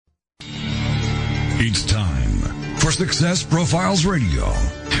It's time for Success Profiles Radio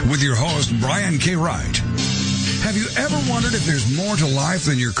with your host, Brian K. Wright. Have you ever wondered if there's more to life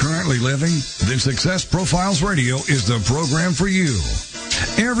than you're currently living? Then Success Profiles Radio is the program for you.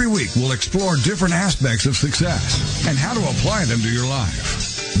 Every week, we'll explore different aspects of success and how to apply them to your life.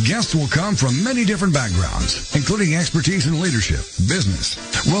 Guests will come from many different backgrounds, including expertise in leadership, business,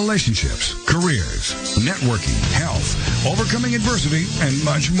 relationships, careers, networking, health, overcoming adversity, and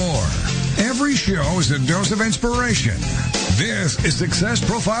much more. Every show is a dose of inspiration. This is Success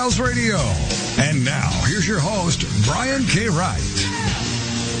Profiles Radio. And now, here's your host, Brian K. Wright.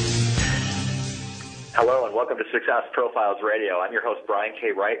 Hello and welcome to Success Profiles Radio. I'm your host, Brian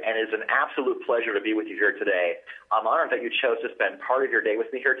K. Wright, and it is an absolute pleasure to be with you here today. I'm honored that you chose to spend part of your day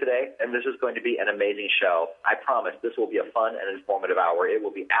with me here today, and this is going to be an amazing show. I promise this will be a fun and informative hour. It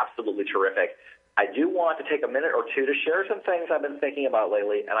will be absolutely terrific. I do want to take a minute or two to share some things I've been thinking about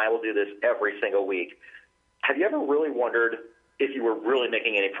lately, and I will do this every single week. Have you ever really wondered if you were really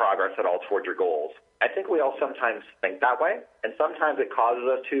making any progress at all toward your goals? I think we all sometimes think that way, and sometimes it causes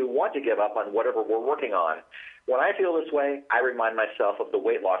us to want to give up on whatever we're working on. When I feel this way, I remind myself of the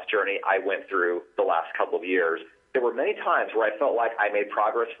weight loss journey I went through the last couple of years. There were many times where I felt like I made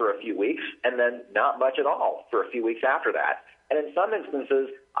progress for a few weeks and then not much at all for a few weeks after that. And in some instances,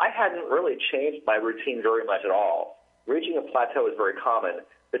 I hadn't really changed my routine very much at all. Reaching a plateau is very common.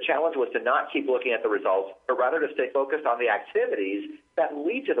 The challenge was to not keep looking at the results, but rather to stay focused on the activities that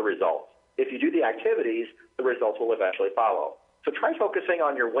lead to the results. If you do the activities, the results will eventually follow. So try focusing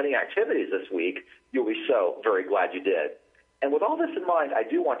on your winning activities this week. You'll be so very glad you did. And with all this in mind, I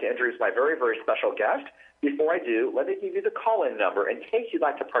do want to introduce my very, very special guest. Before I do, let me give you the call-in number in case you'd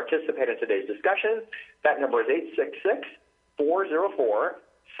like to participate in today's discussion. That number is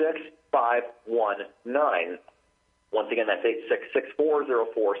 866-404-6519. Once again, that's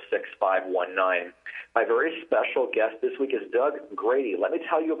 866-404-6519. My very special guest this week is Doug Grady. Let me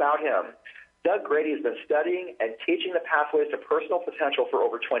tell you about him. Doug Grady has been studying and teaching the pathways to personal potential for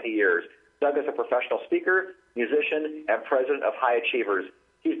over 20 years. Doug is a professional speaker, musician, and president of High Achievers.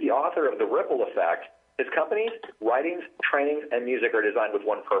 He's the author of The Ripple Effect. His companies, writings, trainings, and music are designed with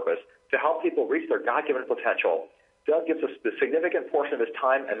one purpose, to help people reach their God-given potential. Doug gives a significant portion of his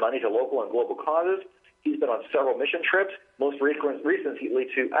time and money to local and global causes. He's been on several mission trips, most recently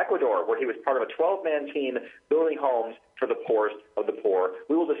to Ecuador, where he was part of a 12-man team building homes for the poorest of the poor.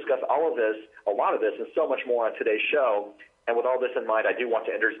 We will discuss all of this, a lot of this, and so much more on today's show. And with all this in mind, I do want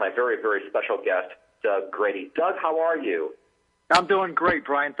to introduce my very, very special guest, Doug Grady. Doug, how are you? I'm doing great,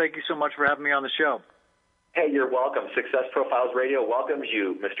 Brian. Thank you so much for having me on the show. Hey, you're welcome. Success Profiles Radio welcomes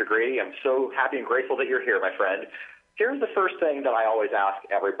you, Mr. Grady. I'm so happy and grateful that you're here, my friend. Here's the first thing that I always ask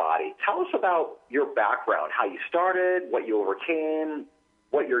everybody. Tell us about your background, how you started, what you overcame,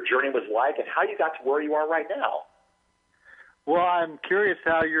 what your journey was like, and how you got to where you are right now. Well, I'm curious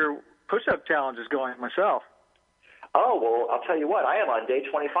how your push-up challenge is going myself. Oh, well, I'll tell you what. I am on day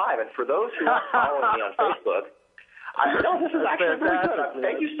 25, and for those who are following me on Facebook, this is actually very good.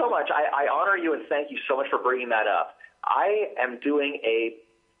 Thank you so much. I honor you and thank you so much for bringing that up. I am doing a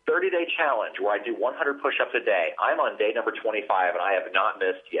 30-day challenge where I do 100 push-ups a day. I'm on day number 25, and I have not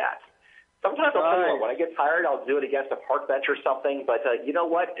missed yet. Sometimes I'll tell you what, when I get tired, I'll do it against a park bench or something. But you know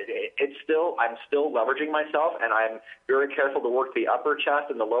what? I'm still leveraging myself, and I'm very careful to work the upper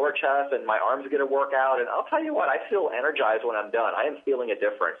chest and the lower chest, and my arms are going to work out. And I'll tell you what, I feel energized when I'm done. I am feeling a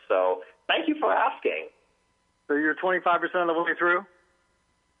difference. So thank you for asking. So you're 25% of the way through?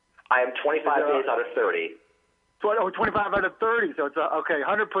 I am 25 days out of 30. 25 out of 30. So it's okay.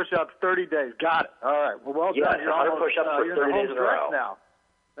 100 push-ups, 30 days. Got it. All right. Well yes, done. 100 push-ups for 30 days in a row. Now.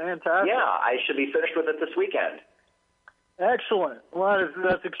 Fantastic. Yeah, I should be finished with it this weekend. Excellent. Well,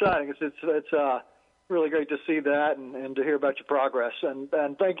 that's exciting. It's really great to see that and to hear about your progress. And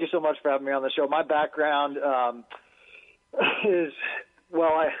thank you so much for having me on the show. My background is,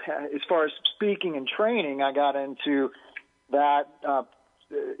 as far as speaking and training, I got into that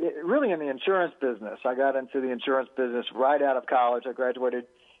really in the insurance business. I got into the insurance business right out of college. I graduated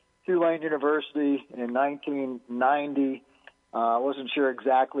Tulane University in 1990. I wasn't sure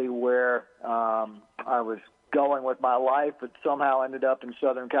exactly where I was going with my life, but somehow ended up in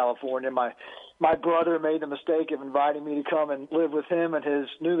Southern California. My brother made the mistake of inviting me to come and live with him and his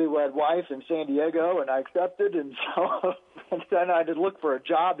newlywed wife in San Diego, and I accepted. And so then I had to look for a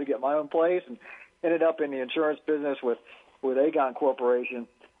job to get my own place and ended up in the insurance business with Aegon Corporation.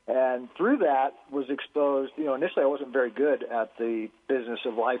 And through that was exposed, initially I wasn't very good at the business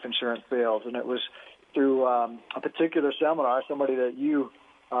of life insurance sales, and it was through a particular seminar, somebody that you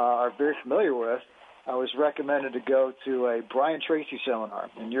are very familiar with, I was recommended to go to a Brian Tracy seminar,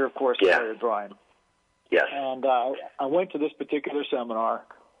 and you're, of course, familiar with Brian. Yes. And I went to this particular seminar,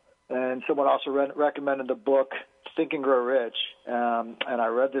 and someone also recommended the book Think and Grow Rich, and I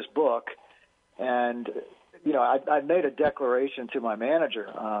read this book, and I made a declaration to my manager.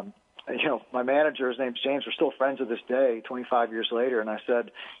 My manager, his name's James, we're still friends to this day, 25 years later. And I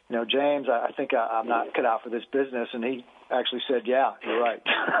said, James, I think I'm not cut out for this business. And he actually said, yeah, you're right.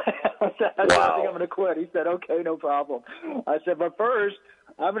 I said, I think I'm going to quit. He said, okay, no problem. I said, but first,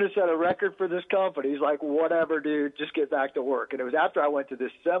 I'm going to set a record for this company. He's like, whatever, dude, just get back to work. And it was after I went to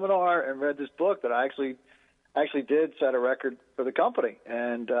this seminar and read this book that I actually did set a record for the company.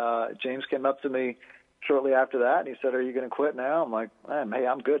 And James came up to me shortly after that, and he said, are you going to quit now? I'm like, man, hey,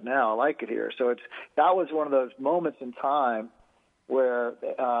 I'm good now. I like it here. So that was one of those moments in time where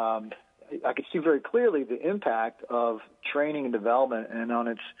I could see very clearly the impact of training and development and on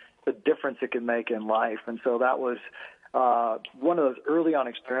the difference it can make in life. And so that was one of those early on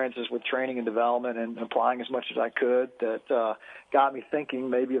experiences with training and development and applying as much as I could that got me thinking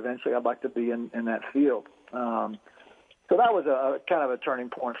maybe eventually I'd like to be in that field. So that was a kind of a turning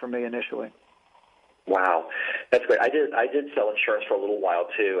point for me initially. Wow, that's great. I did sell insurance for a little while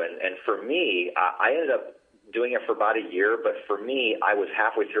too, and for me, I ended up doing it for about a year. But for me, I was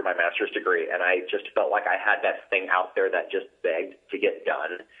halfway through my master's degree, and I just felt like I had that thing out there that just begged to get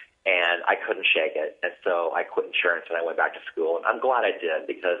done, and I couldn't shake it. And so I quit insurance and I went back to school. And I'm glad I did,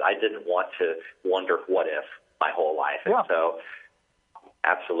 because I didn't want to wonder what if my whole life. Yeah. And so.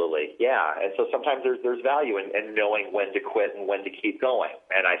 Absolutely, yeah. And so sometimes there's value in knowing when to quit and when to keep going.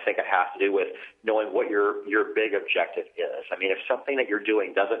 And I think it has to do with knowing what your big objective is. I mean, if something that you're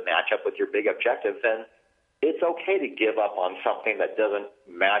doing doesn't match up with your big objective, then it's okay to give up on something that doesn't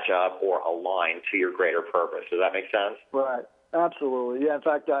match up or align to your greater purpose. Does that make sense? Right. Absolutely. Yeah. In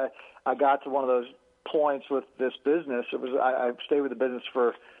fact, I got to one of those points with this business. I stayed with the business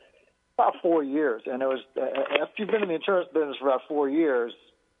for about 4 years, and it was after you've been in the insurance business for about 4 years,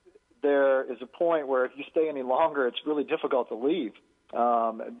 there is a point where if you stay any longer, it's really difficult to leave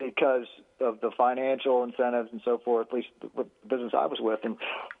because of the financial incentives and so forth, at least with the business I was with. And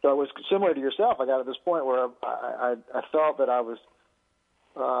so it was similar to yourself. I got to this point where I felt that I was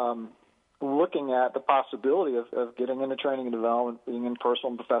looking at the possibility of getting into training and development, being in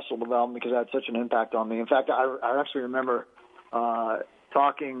personal and professional development, because it had such an impact on me. In fact, I actually remember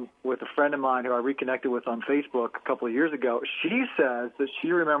talking with a friend of mine who I reconnected with on Facebook a couple of years ago. She says that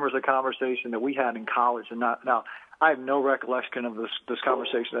she remembers a conversation that we had in college. And now, I have no recollection of this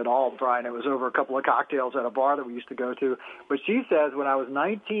conversation at all, Brian. It was over a couple of cocktails at a bar that we used to go to. But she says when I was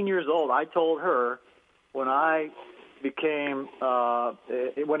 19 years old, I told her when I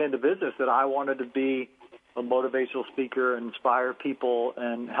went into business that I wanted to be a motivational speaker and inspire people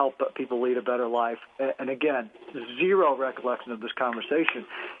and help people lead a better life. And again, zero recollection of this conversation.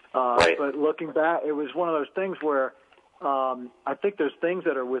 Right. But looking back, it was one of those things where I think there's things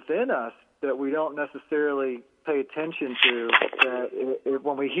that are within us that we don't necessarily pay attention to.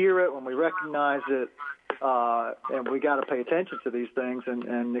 When we hear it, when we recognize it, and we got to pay attention to these things,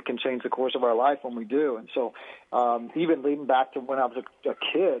 and it can change the course of our life when we do. And so even leading back to when I was a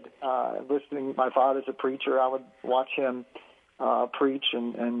kid, listening, my father's a preacher, I would watch him preach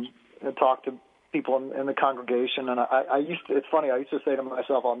and talk to people in the congregation. And it's funny, I used to say to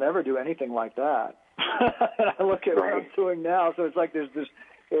myself, I'll never do anything like that. And I look at what I'm doing now, so it's like there's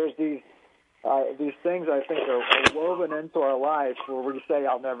these things I think are woven into our lives where we say,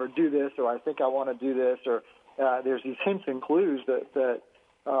 I'll never do this, or I think I want to do this, or there's these hints and clues that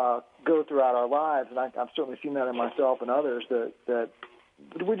go throughout our lives, and I've certainly seen that in myself and others, that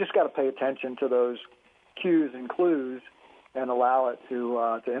we just got to pay attention to those cues and clues and allow it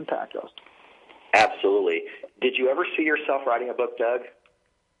to impact us. Absolutely. Did you ever see yourself writing a book, Doug?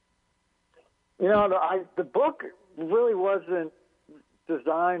 The book really wasn't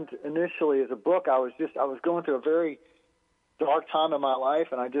designed initially as a book. I was going through a very dark time in my life,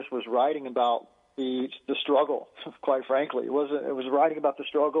 and I just was writing about the struggle, quite frankly. It was writing about the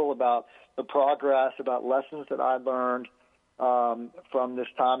struggle, about the progress, about lessons that I learned from this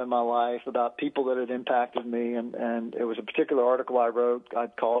time in my life, about people that had impacted me, and it was a particular article I wrote.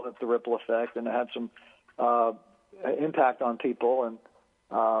 I'd called it The Ripple Effect, and it had some impact on people, and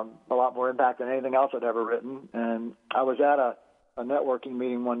a lot more impact than anything else I'd ever written. And I was at a networking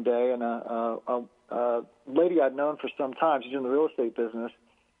meeting one day, and a lady I'd known for some time, she's in the real estate business,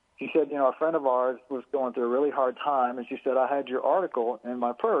 she said, a friend of ours was going through a really hard time, and she said, I had your article in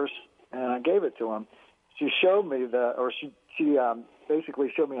my purse, and I gave it to him. She showed me she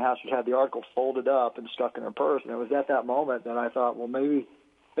basically showed me how she had the article folded up and stuck in her purse, and it was at that moment that I thought, well, maybe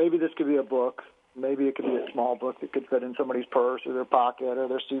this could be a book. Maybe it could be a small book that could fit in somebody's purse or their pocket or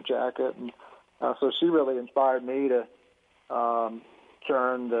their suit jacket. And So she really inspired me to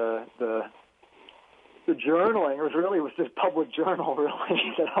turn the journaling. It was this public journal,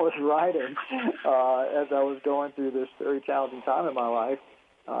 really, that I was writing as I was going through this very challenging time in my life.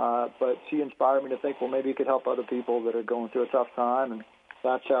 But she inspired me to think, well, maybe it could help other people that are going through a tough time, and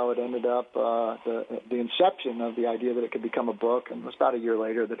that's how it ended up, the inception of the idea that it could become a book, and it was about a year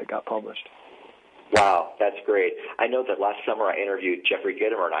later that it got published. Wow, that's great. I know that last summer I interviewed Jeffrey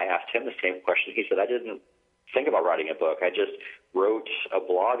Gitomer, and I asked him the same question. He said, I didn't think about writing a book. I just wrote a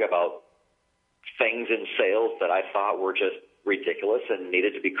blog about things in sales that I thought were just ridiculous and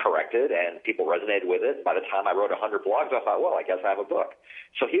needed to be corrected, and people resonated with it. By the time I wrote 100 blogs, I thought, well, I guess I have a book.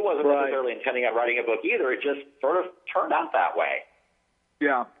 So he wasn't necessarily intending on writing a book either. It just sort of turned out that way.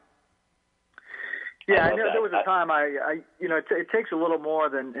 Yeah. Yeah, I know there was a time it takes a little more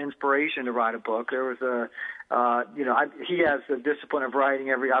than inspiration to write a book. There was he has a discipline of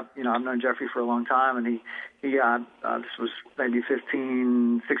writing I've known Jeffrey for a long time, and he this was maybe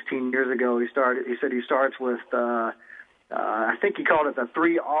 15, 16 years ago. He said he starts with, I think he called it the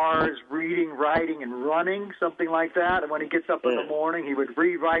 3 R's: reading, writing, and running, something like that. And when he gets up in the morning, he would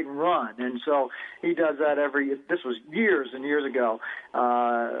read, write, and run. And so he does that this was years and years ago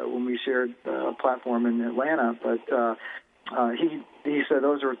when we shared a platform in Atlanta. But he said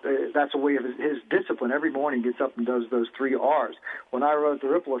that's a way of his discipline. Every morning he gets up and does those 3 R's. When I wrote The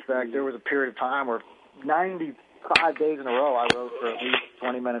Ripple Effect, there was a period of time where 95 days in a row I wrote for at least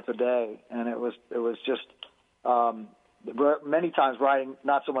 20 minutes a day. And it was just many times writing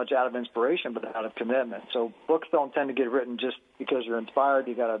not so much out of inspiration but out of commitment. So books don't tend to get written just because you're inspired.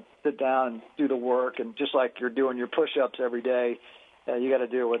 You got to sit down and do the work, and just like you're doing your push-ups every day, you got to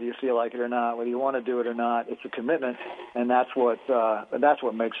do it whether you feel like it or not, whether you want to do it or not. It's a commitment, and that's what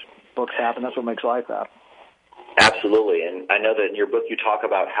makes books happen. That's what makes life happen. Absolutely, and I know that in your book you talk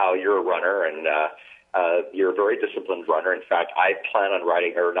about how you're a runner, and you're a very disciplined runner. In fact, I plan on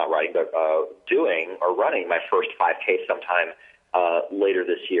doing or running my first 5K sometime later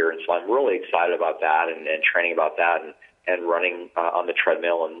this year. And so I'm really excited about that and training about that and running on the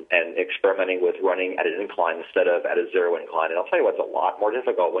treadmill and experimenting with running at an incline instead of at a 0 incline. And I'll tell you what's a lot more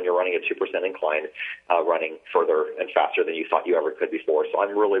difficult when you're running a 2% incline, running further and faster than you thought you ever could before. So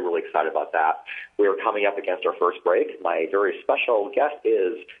I'm really, really excited about that. We are coming up against our first break. My very special guest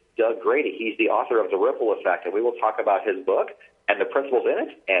is Doug Grady. He's the author of The Ripple Effect, and we will talk about his book and the principles in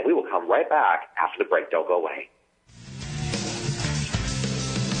it, and we will come right back after the break. Don't go away.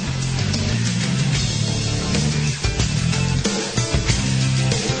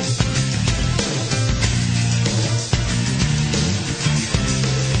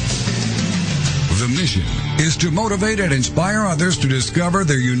 The mission is to motivate and inspire others to discover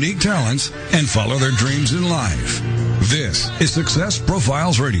their unique talents and follow their dreams in life. This is Success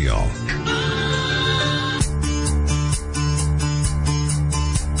Profiles Radio.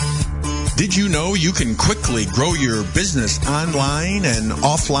 Did you know you can quickly grow your business online and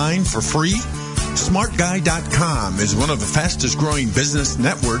offline for free? SmartGuy.com is one of the fastest growing business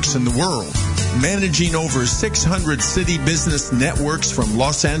networks in the world, managing over 600 city business networks from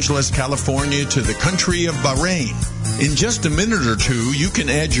Los Angeles, California to the country of Bahrain. In just a minute or two, you can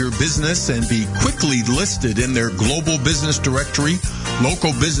add your business and be quickly listed in their global business directory,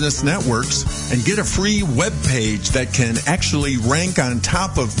 local business networks, and get a free web page that can actually rank on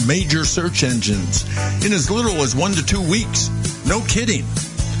top of major search engines in as little as 1 to 2 weeks. No kidding.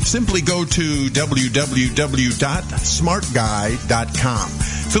 Simply go to www.smartguy.com.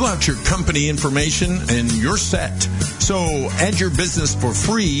 Fill out your company information and you're set. So add your business for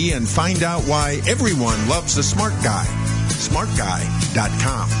free and find out why everyone loves the Smart Guy.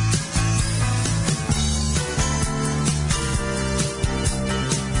 SmartGuy.com.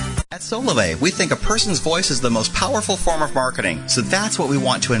 At Solivay, we think a person's voice is the most powerful form of marketing, so that's what we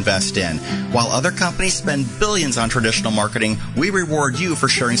want to invest in. While other companies spend billions on traditional marketing, we reward you for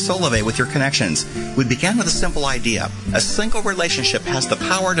sharing Solivay with your connections. We began with a simple idea. A single relationship has the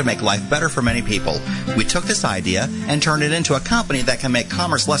power to make life better for many people. We took this idea and turned it into a company that can make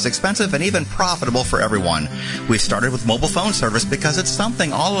commerce less expensive and even profitable for everyone. We've started with mobile phone service because it's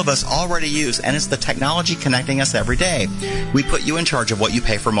something all of us already use, and it's the technology connecting us every day. We put you in charge of what you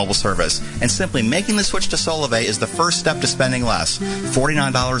pay for mobile service, and simply making the switch to Solivay is the first step to spending less.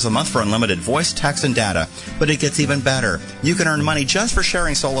 $49 a month for unlimited voice, text, and data. But it gets even better. You can earn money just for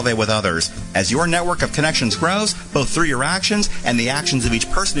sharing Solivay with others. As your network of connections grows, both through your actions and the actions of each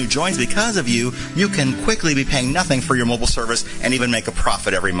person who joins because of you, you can quickly be paying nothing for your mobile service and even make a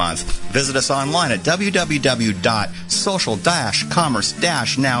profit every month. Visit us online at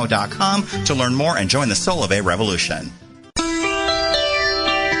www.social-commerce-now.com to learn more and join the Solivay revolution.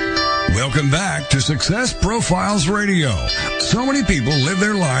 Welcome back to Success Profiles Radio. So many people live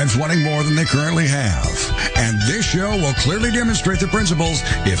their lives wanting more than they currently have. And this show will clearly demonstrate the principles,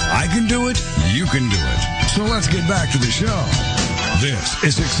 if I can do it, you can do it. So let's get back to the show. This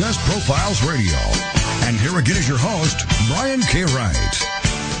is Success Profiles Radio. And here again is your host, Brian K. Wright.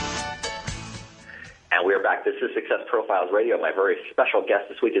 And we're back. This is Success Profiles Radio. My very special guest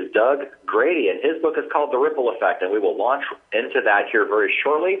this week is Doug Grady, and his book is called The Ripple Effect, and we will launch into that here very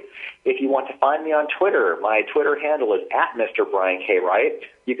shortly. If you want to find me on Twitter, my Twitter handle is @Mr. Brian K. Wright.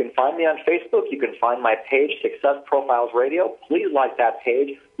 You can find me on Facebook. You can find my page, Success Profiles Radio. Please like that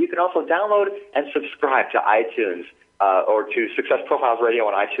page. You can also download and subscribe to iTunes or to Success Profiles Radio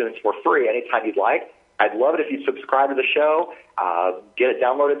on iTunes for free anytime you'd like. I'd love it if you subscribe to the show, get it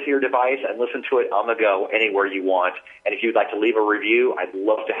downloaded to your device, and listen to it on the go anywhere you want. And if you'd like to leave a review, I'd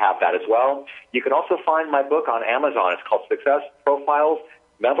love to have that as well. You can also find my book on Amazon. It's called Success Profiles,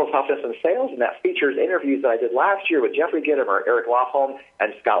 Mental Toughness and Sales, and that features interviews that I did last year with Jeffrey Gitomer, Eric Lofholm,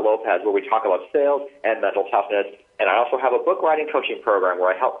 and Scott Lopez, where we talk about sales and mental toughness. And I also have a book writing coaching program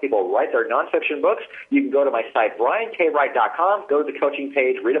where I help people write their nonfiction books. You can go to my site, briankwright.com, go to the coaching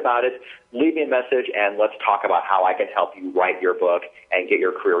page, read about it, leave me a message, and let's talk about how I can help you write your book and get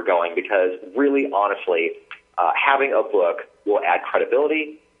your career going. Because really, honestly, having a book will add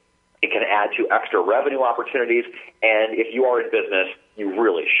credibility. It can add to extra revenue opportunities. And if you are in business, you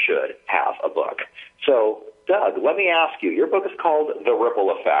really should have a book. So, Doug, let me ask you, your book is called The Ripple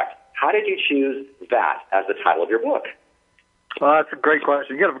Effect. How did you choose that as the title of your book? Well, that's a great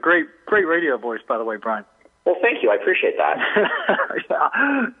question. You got a great radio voice, by the way, Brian. Well, thank you. I appreciate that.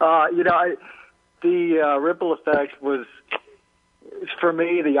 Yeah. The Ripple Effect was, for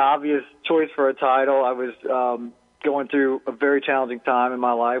me, the obvious choice for a title. I was going through a very challenging time in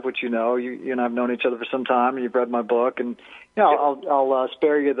my life, which you and I have known each other for some time, and you've read my book. And I'll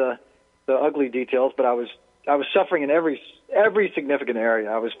spare you the ugly details, but I was suffering in every significant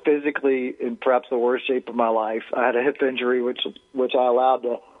area. I was physically in perhaps the worst shape of my life. I had a hip injury, which I allowed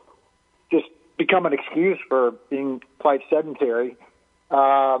to just become an excuse for being quite sedentary.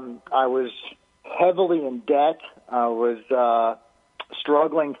 I was heavily in debt. I was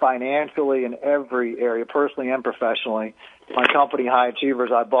struggling financially in every area, personally and professionally. My company, High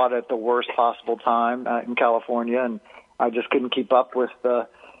Achievers, I bought at the worst possible time in California, and I just couldn't keep up with the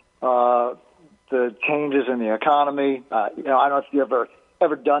changes in the economy. I don't know if you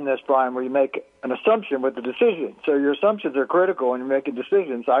ever done this, Brian, where you make an assumption with the decision. So your assumptions are critical when you're making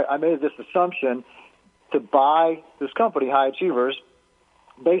decisions. I made this assumption to buy this company, High Achievers,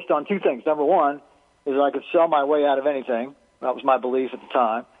 based on two things. Number one is I could sell my way out of anything. That was my belief at the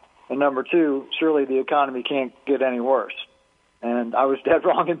time. And number two, surely the economy can't get any worse. And I was dead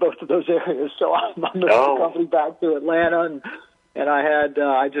wrong in both of those areas. So I moved the company back to Atlanta, and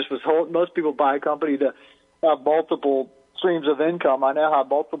I just was holding. Most people buy a company to have multiple streams of income. I now have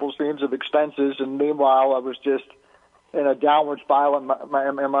multiple streams of expenses, and meanwhile, I was just in a downward spiral in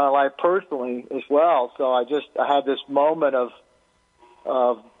my life personally as well. So I had this moment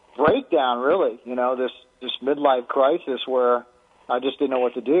of breakdown, really. This midlife crisis where I just didn't know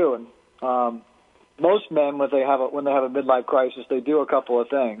what to do. And most men, when they have a midlife crisis, they do a couple of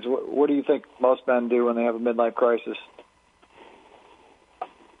things. What do you think most men do when they have a midlife crisis?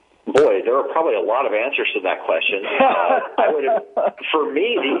 Boy, there are probably a lot of answers to that question. For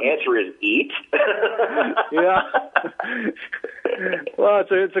me, the answer is eat. Yeah. Well,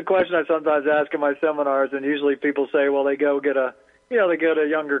 it's a question I sometimes ask in my seminars, and usually people say, well, they go get a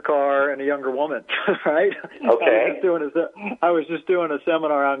younger car and a younger woman, right? Okay. I was just doing a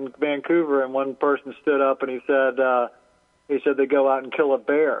seminar out in Vancouver, and one person stood up and he said they go out and kill a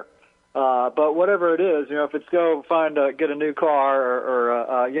bear. But whatever it is, if it's go get a new car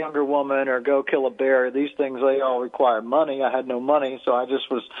or a younger woman or go kill a bear, these things, they all require money. I had no money, so I just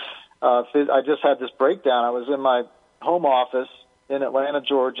had this breakdown. I was in my home office in Atlanta,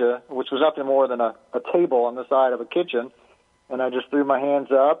 Georgia, which was nothing more than a table on the side of a kitchen, and I just threw my hands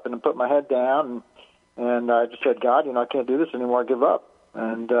up and put my head down, and I just said, God, I can't do this anymore. I give up.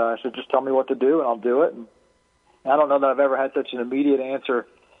 And I said, just tell me what to do, and I'll do it. And I don't know that I've ever had such an immediate answer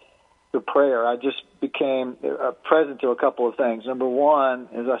to prayer. I just became present to a couple of things. Number one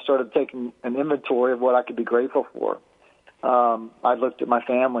is I started taking an inventory of what I could be grateful for. I looked at my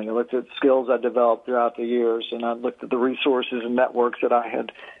family. I looked at skills I developed throughout the years, and I looked at the resources and networks that I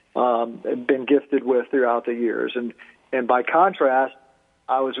had been gifted with throughout the years. And by contrast,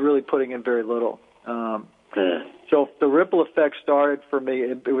 I was really putting in very little. So the ripple effect started for me.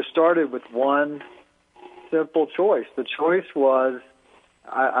 It was started with one simple choice. The choice was,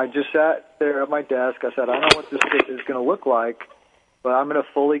 I just sat there at my desk. I said, I know what this is going to look like but I'm going to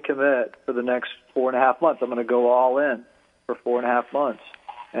fully commit for the next 4.5 months. I'm going to go all in for 4.5 months.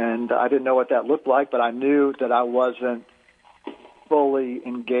 And I didn't know what that looked like, but I knew that I wasn't fully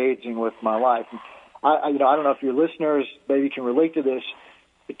engaging with my life. I don't know if your listeners maybe can relate to this,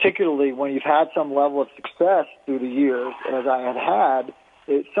 particularly when you've had some level of success through the years, as I had.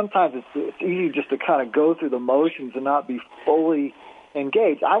 Sometimes it's easy just to kind of go through the motions and not be fully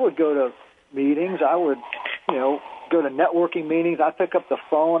engaged. I would go to meetings. I would, go to networking meetings. I'd pick up the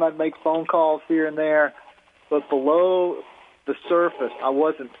phone. I'd make phone calls here and there. But below the surface, I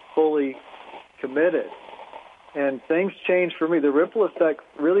wasn't fully committed. And things changed for me. The ripple effect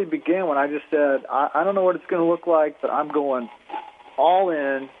really began when I just said, I don't know what it's going to look like, but I'm going all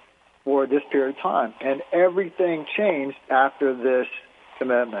in for this period of time. And everything changed after this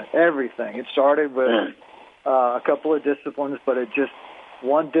commitment. Everything. It started with a couple of disciplines, but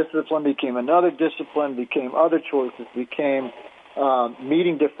one discipline became another discipline, became other choices, became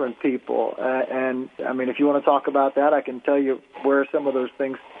meeting different people. And I mean, if you want to talk about that, I can tell you where and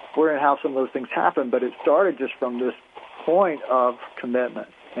how some of those things happened. But it started just from this point of commitment,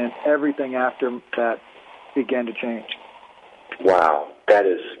 and everything after that began to change. Wow, that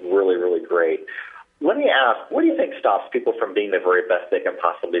is really, really great. Let me ask, what do you think stops people from being the very best they can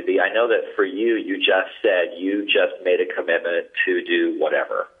possibly be? I know that for you, you just said you just made a commitment to do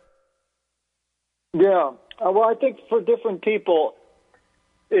whatever. Yeah. Well, I think for different people,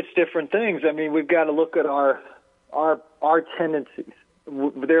 it's different things. I mean, we've got to look at our tendencies.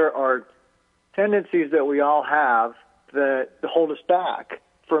 There are tendencies that we all have that hold us back.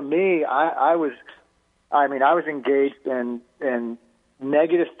 For me, I was engaged in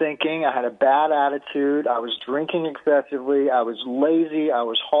negative thinking. I had a bad attitude. I was drinking excessively. I was lazy. I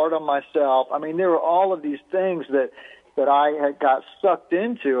was hard on myself. I mean, there were all of these things that I had got sucked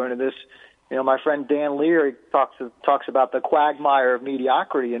into. And this, my friend Dan Leary talks about the quagmire of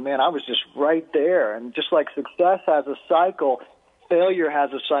mediocrity. And man, I was just right there. And just like success has a cycle, failure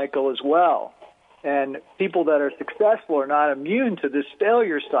has a cycle as well. And people that are successful are not immune to this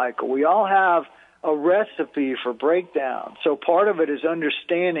failure cycle. We all have a recipe for breakdown. So part of it is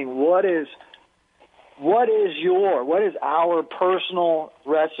understanding what is our personal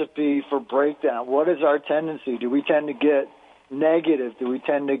recipe for breakdown? What is our tendency? Do we tend to get negative? Do we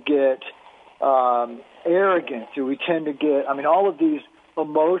tend to get arrogant? Do we tend to get, all of these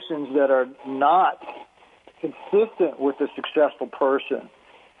emotions that are not consistent with a successful person?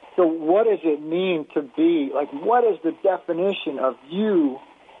 So what does it mean to be, what is the definition of you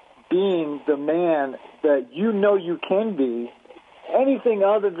being the man that you can be? Anything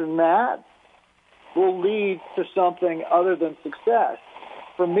other than that will lead to something other than success.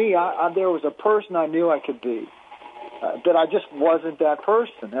 For me, there was a person I knew I could be, but I just wasn't that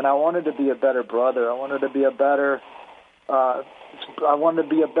person. And I wanted to be a better brother. I wanted to be a better uncle.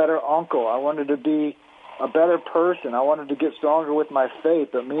 I wanted to be a better person. I wanted to get stronger with my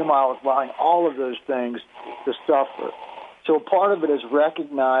faith. But meanwhile, I was allowing all of those things to suffer. So part of it is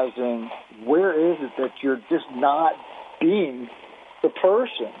recognizing where is it that you're just not being the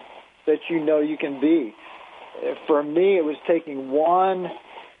person that you can be. For me, it was taking one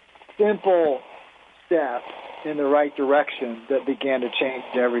simple step in the right direction that began to change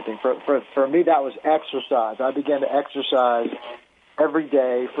everything. For me, that was exercise. I began to exercise every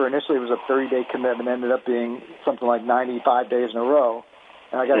day. Initially, it was a 30-day commitment. It ended up being something like 95 days in a row.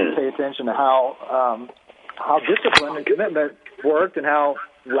 And I got to pay attention to how discipline and commitment worked and how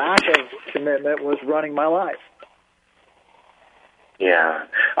lack of commitment was running my life. Yeah.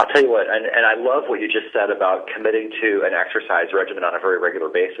 I'll tell you what, and I love what you just said about committing to an exercise regimen on a very regular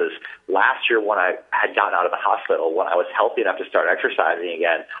basis. Last year when I had gotten out of the hospital, when I was healthy enough to start exercising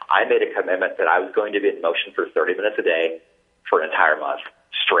again, I made a commitment that I was going to be in motion for 30 minutes a day for an entire month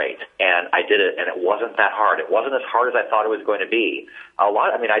straight. And I did it, and it wasn't that hard. It wasn't as hard as I thought it was going to be.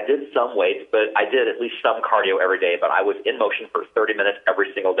 I did some weights, but I did at least some cardio every day, but I was in motion for 30 minutes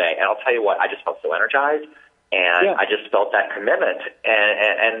every single day. And I'll tell you what, I just felt so energized. And I just felt that commitment,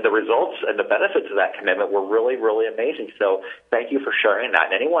 and the results and the benefits of that commitment were really, really amazing. So thank you for sharing that.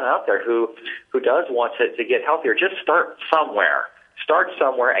 And anyone out there who does want to get healthier, just start somewhere. Start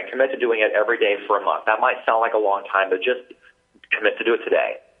somewhere and commit to doing it every day for a month. That might sound like a long time, but just commit to do it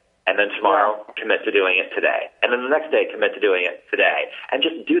today. And then tomorrow, commit to doing it today. And then the next day, commit to doing it today. And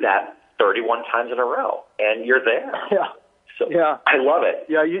just do that 31 times in a row, and you're there. Yeah. So I love it.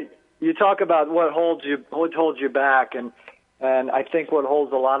 Yeah, You talk about what holds you back, and I think what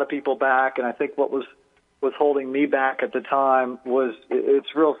holds a lot of people back, and I think what was holding me back at the time was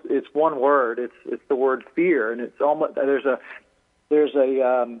it's one word. It's the word fear, and it's almost there's a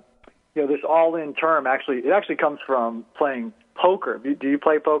this all-in term. It actually comes from playing poker. Do you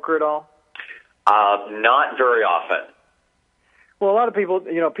play poker at all? Not very often. Well, a lot of people,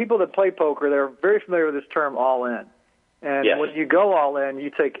 people that play poker, they're very familiar with this term all in. And yes. When you go all in, you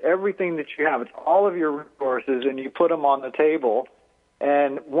take everything that you have, it's all of your resources, and you put them on the table,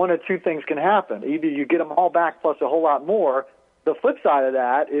 and one of two things can happen. Either you get them all back plus a whole lot more. The flip side of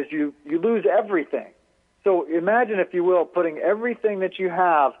that is you lose everything. So imagine, if you will, putting everything that you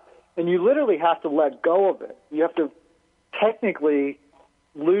have, and you literally have to let go of it. You have to technically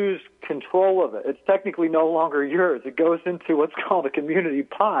lose control of it. It's technically no longer yours. It goes into what's called a community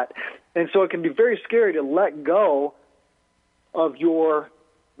pot. And so it can be very scary to let go of your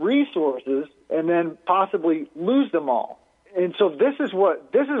resources and then possibly lose them all. And so this is what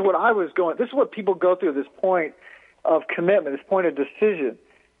I was going, this is what people go through, this point of commitment, this point of decision,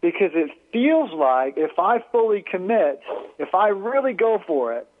 because it feels like if I fully commit, if I really go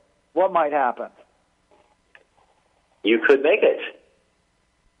for it, what might happen? You could make it.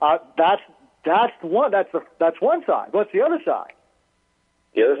 That's one side. What's the other side?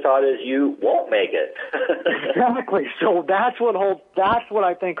 The other side is you won't make it. Exactly. So that's what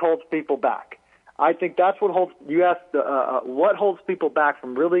I think holds people back. I think that's what holds. You asked what holds people back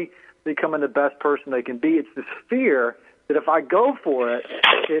from really becoming the best person they can be. It's this fear that if I go for it,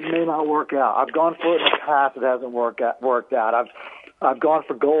 it may not work out. I've gone for it in the past; it hasn't worked out. I've gone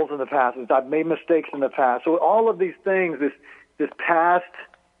for goals in the past. I've made mistakes in the past. So all of these things, this past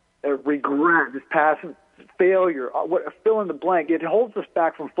regret, this past failure, fill in the blank, it holds us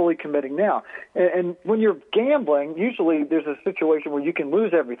back from fully committing now. And when you're gambling, usually there's a situation where you can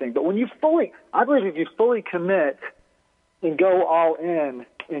lose everything. But when I believe if you fully commit and go all in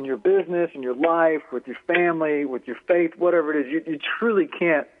your business, in your life, with your family, with your faith, whatever it is, you truly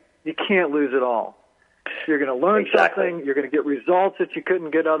can't lose it all. You're going to learn something. You're going to get results that you couldn't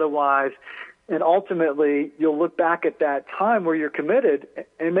get otherwise. And ultimately, you'll look back at that time where you're committed,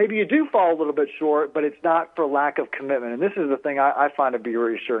 and maybe you do fall a little bit short, but it's not for lack of commitment. And this is the thing I find to be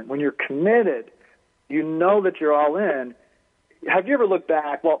reassuring. When you're committed, you know that you're all in. Have you ever looked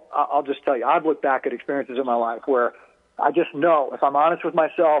back? Well, I'll just tell you, I've looked back at experiences in my life where I just know, if I'm honest with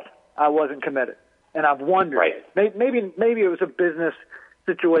myself, I wasn't committed. And I've wondered, right. maybe it was a business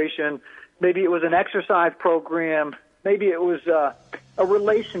situation, maybe it was an exercise program, maybe it was a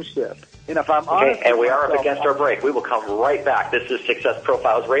relationship. And if I'm honest, and we are up against our break. We will come right back. This is Success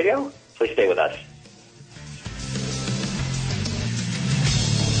Profiles Radio. Please stay with us.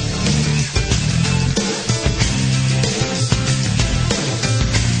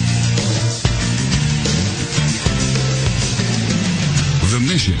 The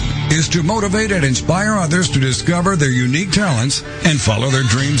mission is to motivate and inspire others to discover their unique talents and follow their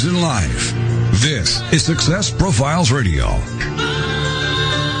dreams in life. This is Success Profiles Radio.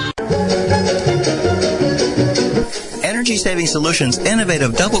 Energy Saving Solutions'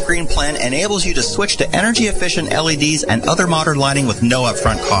 innovative Double Green Plan enables you to switch to energy-efficient LEDs and other modern lighting with no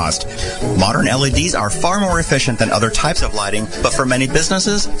upfront cost. Modern LEDs are far more efficient than other types of lighting, but for many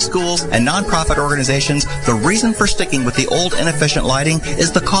businesses, schools, and nonprofit organizations, the reason for sticking with the old inefficient lighting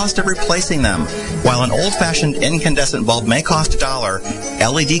is the cost of replacing them. While an old-fashioned incandescent bulb may cost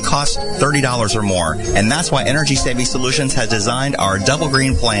 $1, LED costs $30 or more, and that's why Energy Saving Solutions has designed our Double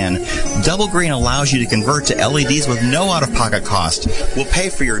Green Plan. Double Green allows you to convert to LEDs with no out-of-pocket cost. We'll pay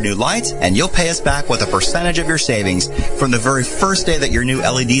for your new lights, and you'll pay us back with a percentage of your savings. From the very first day that your new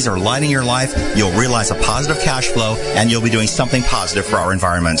LEDs are lighting your life, you'll realize a positive cash flow, and you'll be doing something positive for our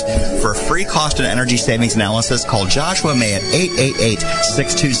environment. For a free cost and energy savings analysis, call Joshua May at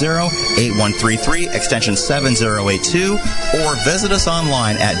 888-620-8133, extension 7082, or visit us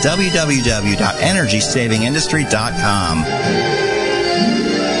online at www.energysavingindustry.com.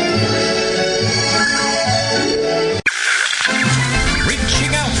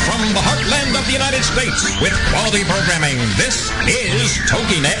 The United States with quality programming. This is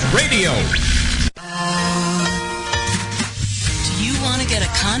TogiNet Radio. Do you want to get a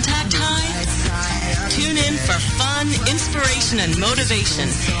contact high? Tune in for fun, inspiration, and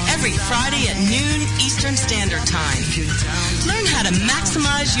motivation every Friday at noon Eastern Standard Time. Learn how to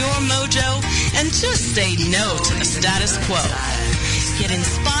maximize your mojo and just say no to the status quo. Get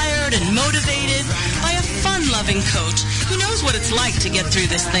inspired and motivated by a fun-loving coach who knows what it's like to get through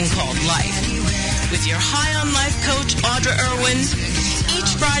this thing called life. With your High on Life coach, Audra Irwin,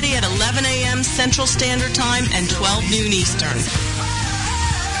 each Friday at 11 a.m. Central Standard Time and 12 noon Eastern.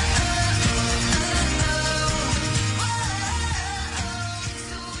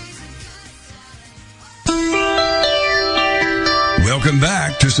 Welcome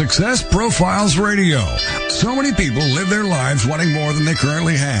back to Success Profiles Radio. So many people live their lives wanting more than they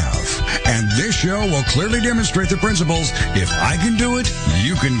currently have. And this show will clearly demonstrate the principles, if I can do it,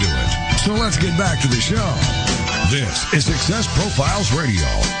 you can do it. So let's get back to the show. This is Success Profiles Radio.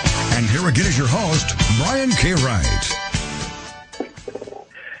 And here again is your host, Brian K. Wright.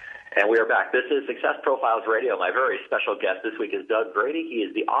 And we are back. This is Success Profiles Radio. My very special guest this week is Doug Grady. He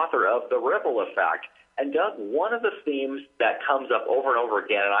is the author of The Ripple Effect. And Doug, one of the themes that comes up over and over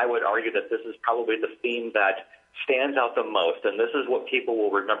again, and I would argue that this is probably the theme that stands out the most, and this is what people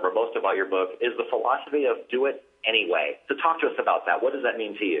will remember most about your book, is the philosophy of do it anyway. So talk to us about that. What does that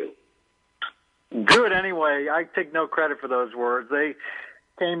mean to you? Do it anyway. I take no credit for those words. They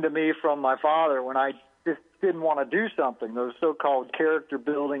came to me from my father when I just didn't want to do something. Those so-called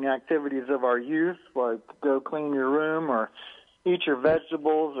character-building activities of our youth, like go clean your room or eat your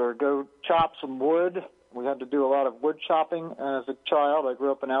vegetables or go chop some wood. We had to do a lot of wood chopping as a child. I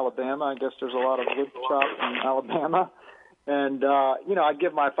grew up in Alabama. I guess there's a lot of wood chops in Alabama. And, I'd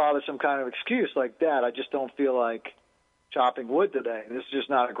give my father some kind of excuse like, Dad, I just don't feel like chopping wood today. This is just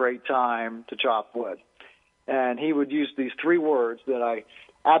not a great time to chop wood. And he would use these three words that I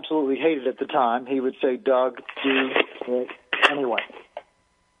absolutely hated at the time. He would say, Doug, do it anyway.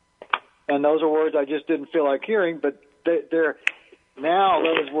 And those are words I just didn't feel like hearing, but they're now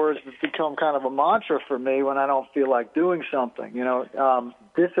those words have become kind of a mantra for me when I don't feel like doing something.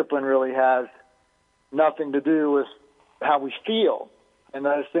 Discipline really has nothing to do with how we feel. And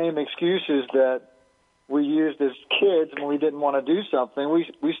those same excuses that we used as kids when we didn't want to do something,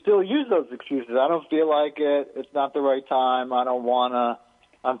 we still use those excuses. I don't feel like it. It's not the right time. I don't want to.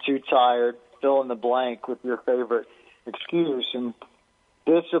 I'm too tired. Fill in the blank with your favorite excuse. And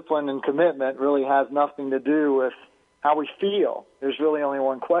discipline and commitment really has nothing to do with how we feel. There's really only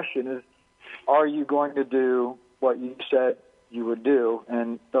one question is, are you going to do what you said you would do?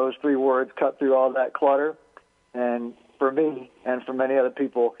 And those three words cut through all that clutter. And for me and for many other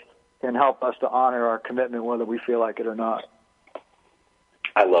people, can help us to honor our commitment whether we feel like it or not.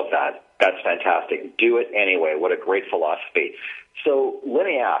 I love that. That's fantastic. Do it anyway. What a great philosophy. So let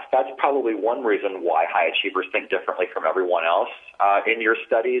me ask, that's probably one reason why high achievers think differently from everyone else. In your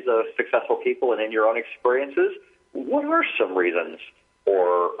studies of successful people and in your own experiences, what are some reasons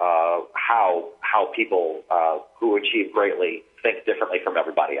or how people who achieve greatly think differently from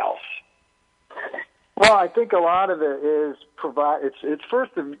everybody else? Well, I think a lot of it is it's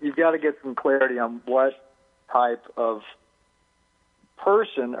first you've got to get some clarity on what type of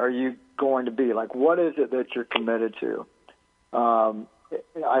person are you going to be. Like, what is it that you're committed to?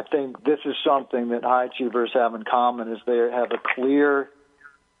 I think this is something that high achievers have in common is they have a clear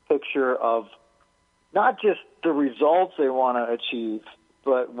picture of not just the results they want to achieve,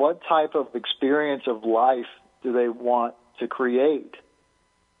 but what type of experience of life do they want to create.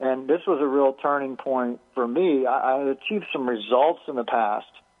 And this was a real turning point for me. I achieved some results in the past,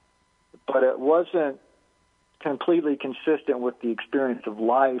 but it wasn't completely consistent with the experience of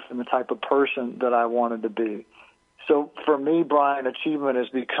life and the type of person that I wanted to be. So for me, Brian, achievement has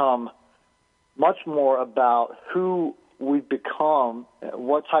become much more about who we become,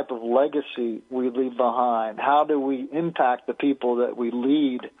 what type of legacy we leave behind, how do we impact the people that we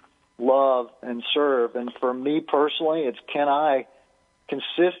lead, love, and serve. And for me personally, it's can I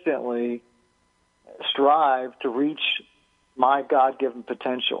consistently strive to reach my God-given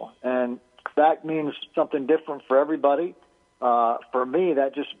potential. And that means something different for everybody. For me,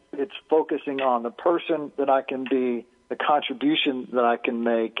 it's focusing on the person that I can be, the contribution that I can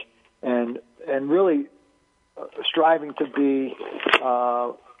make, and really striving to be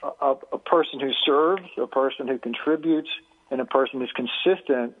a person who serves, a person who contributes, and a person who's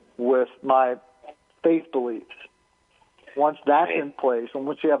consistent with my faith beliefs. Once that's in place, and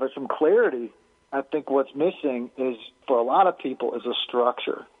once you have some clarity, I think what's missing is, for a lot of people, is a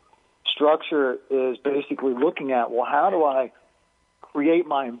structure. Structure is basically looking at, well, how do I create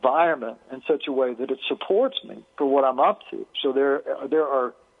my environment in such a way that it supports me for what I'm up to? So there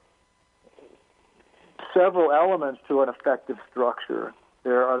are several elements to an effective structure.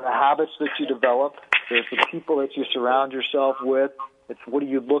 There are the habits that you develop. There's the people that you surround yourself with. It's what do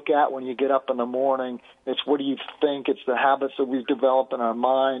you look at when you get up in the morning. It's what do you think. It's the habits that we've developed in our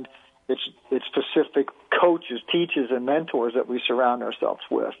mind. It's specific coaches, teachers, and mentors that we surround ourselves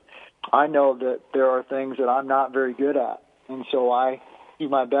with. I know that there are things that I'm not very good at, and so I do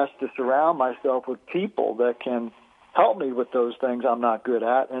my best to surround myself with people that can help me with those things I'm not good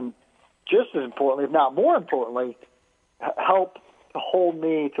at, and just as importantly, if not more importantly, help to hold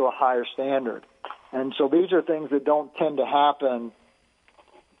me to a higher standard. And so these are things that don't tend to happen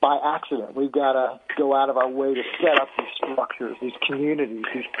by accident. We've got to go out of our way to set up these structures, these communities,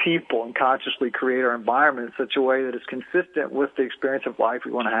 these people, and consciously create our environment in such a way that it's consistent with the experience of life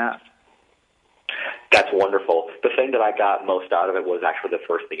we want to have. That's wonderful. The thing that I got most out of it was actually the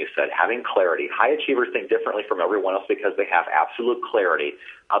first thing you said, having clarity. High achievers think differently from everyone else because they have absolute clarity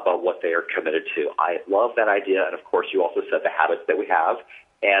about what they are committed to. I love that idea, and of course you also said the habits that we have,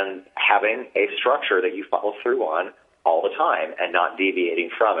 and having a structure that you follow through on all the time and not deviating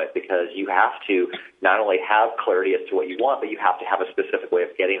from it, because you have to not only have clarity as to what you want, but you have to have a specific way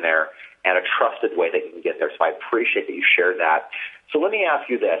of getting there and a trusted way that you can get there. So I appreciate that you shared that. So let me ask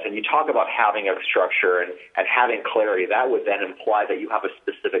you this, and you talk about having a structure and having clarity. That would then imply that you have a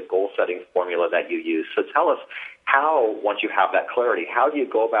specific goal-setting formula that you use. So tell us how, once you have that clarity, how do you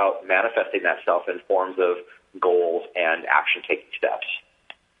go about manifesting that self in forms of goals and action-taking steps?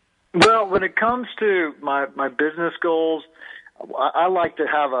 Well, when it comes to my business goals, I like to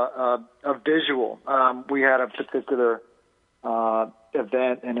have a visual. We had a particular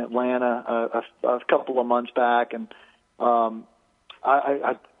event in Atlanta a couple of months back, and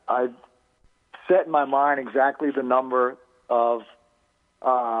I set in my mind exactly the number of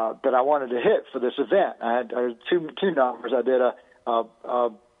that I wanted to hit for this event. I had two numbers. I did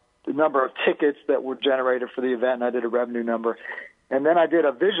the number of tickets that were generated for the event, and I did a revenue number. And then I did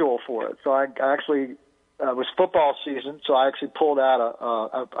a visual for it. So I actually, it was football season, so I actually pulled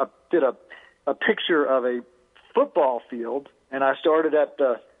out did a picture of a football field, and I started at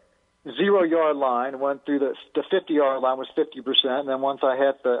the 0-yard line, went through the 50-yard line was 50%, and then once I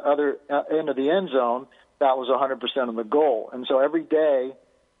hit the other end of the end zone, that was 100% of the goal. And so every day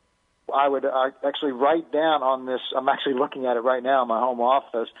I would actually write down on this, I'm actually looking at it right now in my home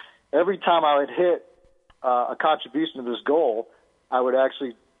office, every time I would hit a contribution to this goal, I would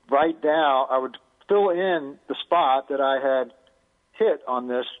actually write down, I would fill in the spot that I had hit on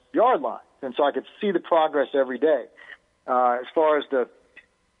this yard line. And so I could see the progress every day. As far as the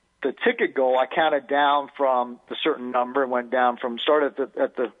ticket goal, I counted down from the certain number and went down from, started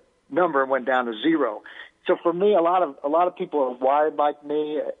at the number and went down to 0. So for me, a lot of people are wired like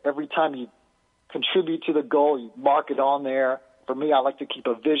me. Every time you contribute to the goal, you mark it on there. For me, I like to keep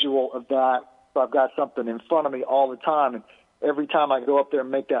a visual of that. So I've got something in front of me all the time. And every time I go up there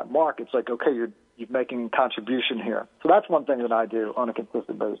and make that mark, it's like, okay, you're making a contribution here. So that's one thing that I do on a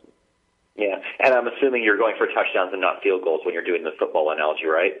consistent basis. Yeah, and I'm assuming you're going for touchdowns and not field goals when you're doing the football analogy,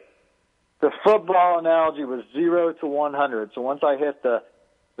 right? The football analogy was 0 to 100. So once I hit the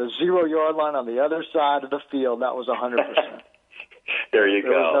 0-yard line on the other side of the field, that was 100%. There you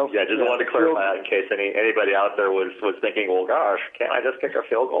go. Just wanted to clarify that in case anybody out there was thinking, well, gosh, can't I just kick a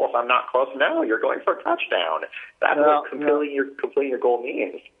field goal if I'm not close? No, you're going for a touchdown. That's what completing your goal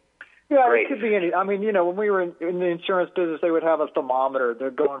means. Yeah, Great. It could be any. I mean, when we were in the insurance business, they would have a thermometer. They're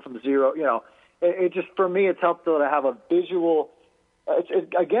going from 0. It just, for me, it's helpful to have a visual.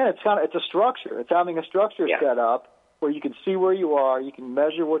 It's a structure. It's having a structure set up where you can see where you are, you can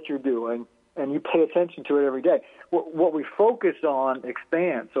measure what you're doing, and you pay attention to it every day. What we focus on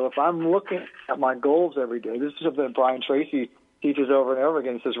expands. So if I'm looking at my goals every day, this is something that Brian Tracy teaches over and over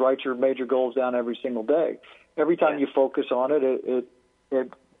again. He says, write your major goals down every single day. Every time you focus on it,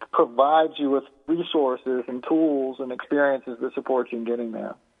 it provides you with resources and tools and experiences that support you in getting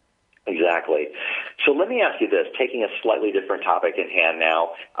there. Exactly. So let me ask you this, taking a slightly different topic in hand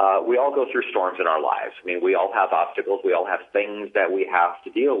now. We all go through storms in our lives. I mean, we all have obstacles. We all have things that we have to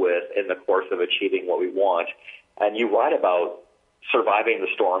deal with in the course of achieving what we want. And you write about surviving the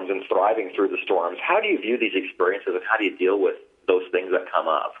storms and thriving through the storms. How do you view these experiences, and how do you deal with those things that come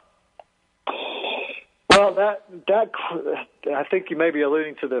up? Well, that I think you may be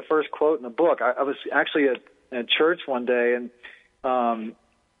alluding to the first quote in the book. I was actually at church one day, and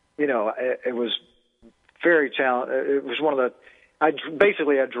it was very challenging. It was one of the. I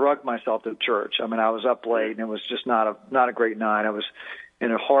drugged myself to church. I mean, I was up late, and it was just not a great night. I was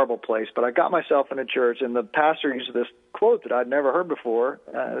in a horrible place, but I got myself into church, and the pastor used this quote that I'd never heard before,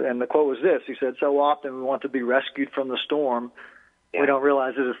 and the quote was this. He said, "So often we want to be rescued from the storm. We don't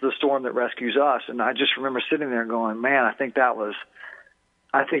realize that it's the storm that rescues us." And I just remember sitting there going, man, I think that was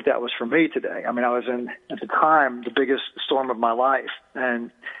for me today. I mean, I was in, at the time, the biggest storm of my life. And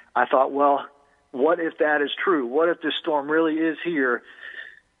I thought, well, what if that is true? What if this storm really is here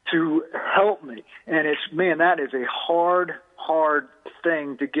to help me? And that is a hard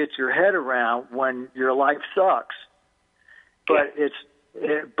thing to get your head around when your life sucks. But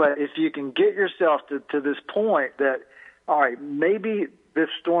but if you can get yourself to this point that, all right, maybe this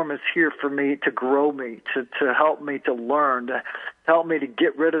storm is here for me to grow me, to help me to learn, to help me to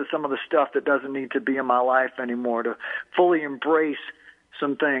get rid of some of the stuff that doesn't need to be in my life anymore, to fully embrace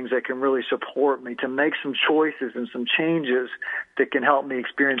some things that can really support me, to make some choices and some changes that can help me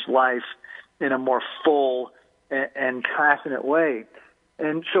experience life in a more full and passionate way.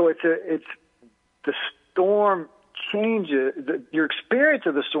 And so it's the storm changes, your experience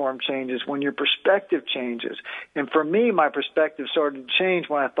of the storm changes when your perspective changes. And for me, my perspective started to change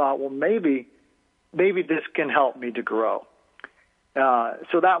when I thought, well, maybe this can help me to grow.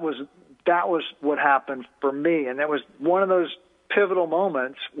 So that was what happened for me. And that was one of those pivotal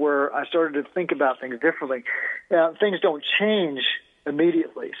moments where I started to think about things differently. Things don't change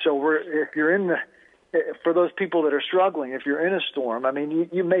immediately. So for those people that are struggling, if you're in a storm, I mean,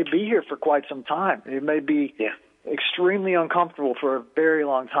 you may be here for quite some time. It may be extremely uncomfortable for a very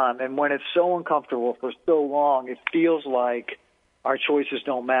long time. And when it's so uncomfortable for so long, it feels like our choices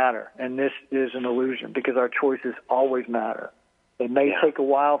don't matter. And this is an illusion, because our choices always matter. It may take a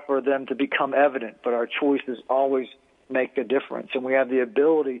while for them to become evident, but our choices always make a difference. And we have the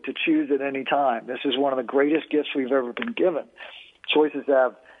ability to choose at any time. This is one of the greatest gifts we've ever been given.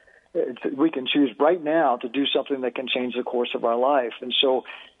 We can choose right now to do something that can change the course of our life. And so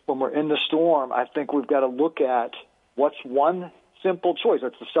when we're in the storm, I think we've got to look at what's one simple choice.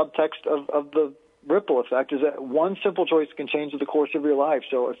 That's the subtext of the ripple effect, is that one simple choice can change the course of your life.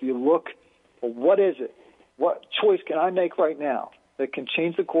 So if you look, well, what is it? What choice can I make right now that can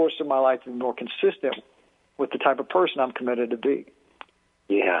change the course of my life and be more consistent with the type of person I'm committed to be?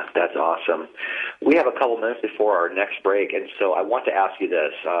 Yeah, that's awesome. We have a couple minutes before our next break, and so I want to ask you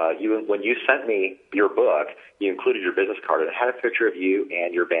this. When you sent me your book, you included your business card, and it had a picture of you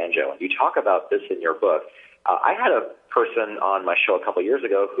and your banjo. And you talk about this in your book. I had a person on my show a couple of years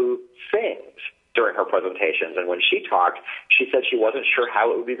ago who sings during her presentations, and when she talked, she said she wasn't sure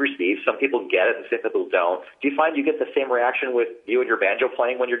how it would be received. Some people get it and some people don't. Do you find you get the same reaction with you and your banjo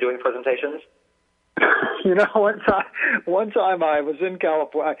playing when you're doing presentations? You know, one time I was in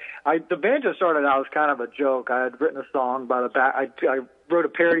California. The banjo started out as kind of a joke. I had written a song by I wrote a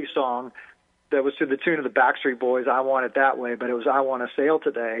parody song that was to the tune of the Backstreet Boys, "I Want It That Way," but it was "I Want to Sail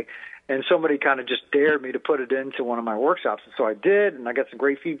Today." And somebody kind of just dared me to put it into one of my workshops. And so I did, and I got some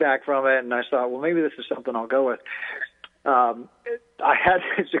great feedback from it. And I thought, well, maybe this is something I'll go with. I had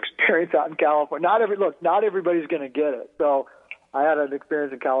this experience out in California. Not everybody's going to get it. So I had an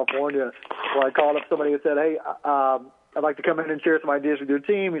experience in California where I called up somebody and said, hey, I'd like to come in and share some ideas with your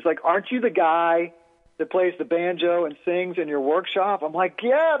team. He's like, aren't you the guy that plays the banjo and sings in your workshop? I'm like,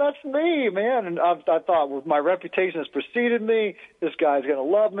 yeah, that's me, man. And I thought, well, my reputation has preceded me. This guy's going to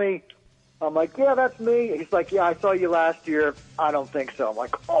love me. I'm like, yeah, that's me. He's like, yeah, I saw you last year. I don't think so. I'm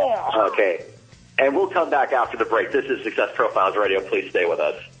like, oh. Okay. And we'll come back after the break. This is Success Profiles Radio. Please stay with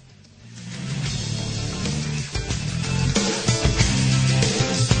us.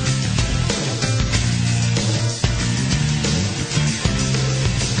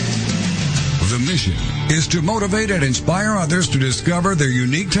 The mission is to motivate and inspire others to discover their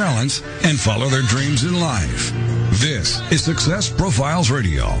unique talents and follow their dreams in life. This is Success Profiles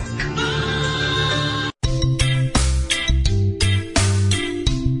Radio.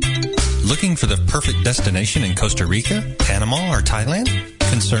 Looking for the perfect destination in Costa Rica, Panama, or Thailand?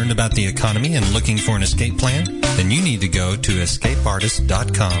 Concerned about the economy and looking for an escape plan? Then you need to go to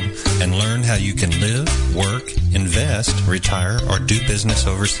escapeartist.com and learn how you can live, work, invest, retire, or do business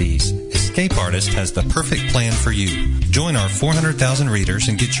overseas. Escape Artist has the perfect plan for you. Join our 400,000 readers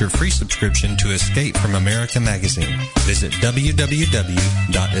and get your free subscription to Escape from America magazine. Visit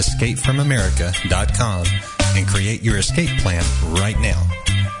www.escapefromamerica.com and create your escape plan right now.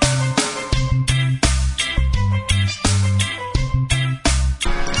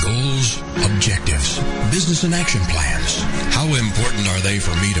 Goals, objectives, business and action plans. How important are they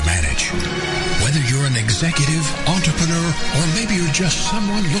for me to manage? Whether you're an executive, entrepreneur, or maybe you're just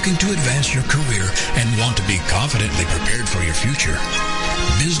someone looking to advance your career and want to be confidently prepared for your future,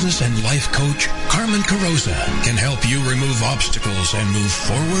 business and life coach Carmen Carosa can help you remove obstacles and move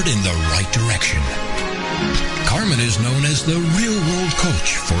forward in the right direction. Carmen is known as the real-world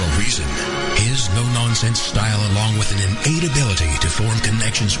coach for a reason. His no-nonsense style, along with an innate ability to form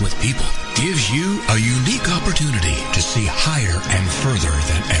connections with people, gives you a unique opportunity to see higher and further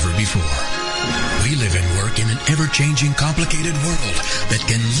than ever before. We live and work in an ever-changing, complicated world that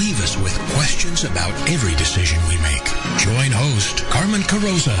can leave us with questions about every decision we make. Join host Carmen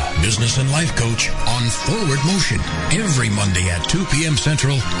Carosa, business and life coach, on Forward Motion every Monday at 2 p.m.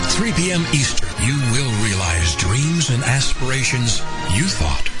 Central, 3 p.m. Eastern. You will realize dreams and aspirations you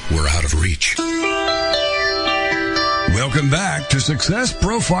thought were out of reach. Welcome back to Success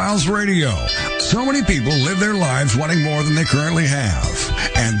Profiles Radio. So many people live their lives wanting more than they currently have.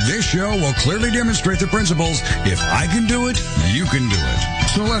 And this show will clearly demonstrate the principles, if I can do it, you can do it.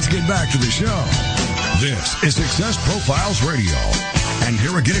 So let's get back to the show. This is Success Profiles Radio. And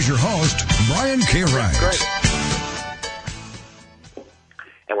here again is your host, Brian K. Wright. Great.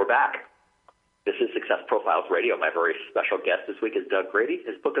 And we're back. This is Success Profiles Radio. My very special guest this week is Doug Grady.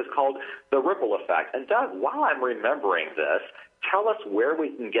 His book is called The Ripple Effect. And Doug, while I'm remembering this, tell us where we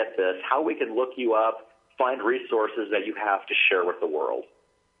can get this, how we can look you up, find resources that you have to share with the world.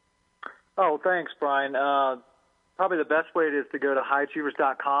 Oh, thanks, Brian. Probably the best way is to go to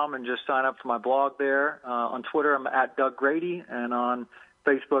highachievers.com and just sign up for my blog there. On Twitter, I'm at Doug Grady, and on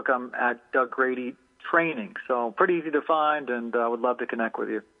Facebook, I'm at Doug Grady Training. So pretty easy to find, and I would love to connect with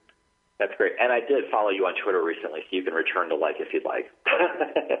you. That's great. And I did follow you on Twitter recently, so you can return to like if you'd like.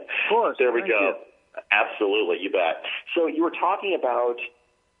 Of course. There we Thank go. you. Absolutely, you bet. So you were talking about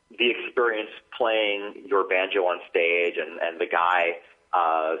the experience playing your banjo on stage, and the guy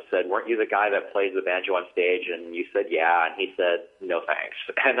said, weren't you the guy that plays the banjo on stage? And you said, yeah. And he said, no thanks.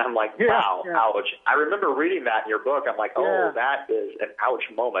 And I'm like, wow, ouch. I remember reading that in your book. I'm like, that is an ouch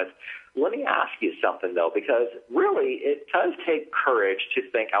moment. Let me ask you something, though, because really it does take courage to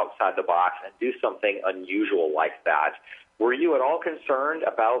think outside the box and do something unusual like that. Were you at all concerned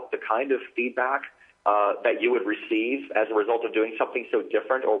about the kind of feedback that you would receive as a result of doing something so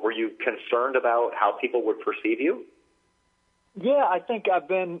different, or were you concerned about how people would perceive you? Yeah, I think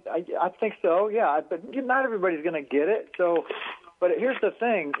I think so, yeah. But not everybody's going to get it. So, but here's the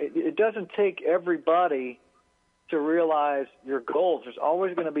thing. It doesn't take everybody to realize your goals. There's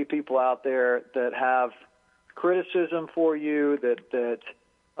always going to be people out there that have criticism for you, that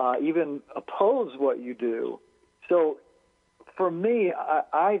even oppose what you do. So for me,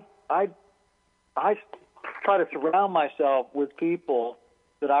 I try to surround myself with people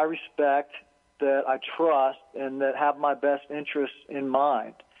that I respect, that I trust, and that have my best interests in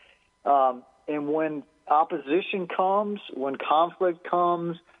mind. And when opposition comes, when conflict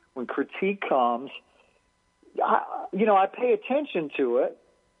comes, when critique comes, I pay attention to it,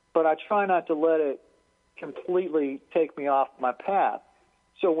 but I try not to let it completely take me off my path.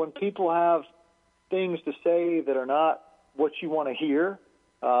 So when people have things to say that are not what you want to hear,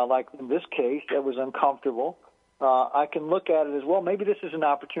 like in this case, that was uncomfortable, I can look at it as, well, maybe this is an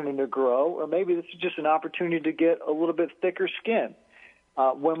opportunity to grow, or maybe this is just an opportunity to get a little bit thicker skin.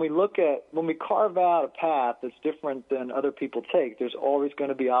 When we carve out a path that's different than other people take, there's always going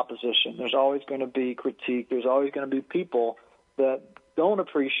to be opposition. There's always going to be critique. There's always going to be people that don't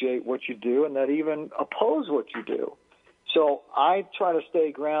appreciate what you do and that even oppose what you do. So I try to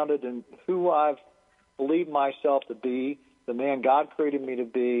stay grounded in who I've believed myself to be, the man God created me to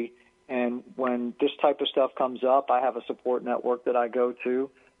be. And when this type of stuff comes up, I have a support network that I go to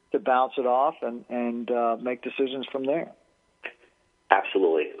bounce it off and make decisions from there.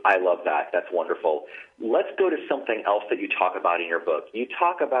 Absolutely. I love that. That's wonderful. Let's go to something else that you talk about in your book. You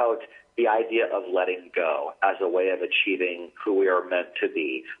talk about the idea of letting go as a way of achieving who we are meant to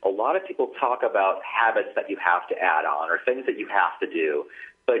be. A lot of people talk about habits that you have to add on or things that you have to do,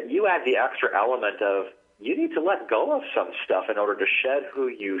 but you add the extra element of you need to let go of some stuff in order to shed who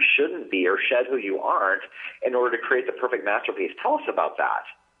you shouldn't be or shed who you aren't in order to create the perfect masterpiece. Tell us about that.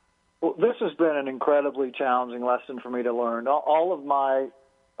 Well, this has been an incredibly challenging lesson for me to learn. All of my,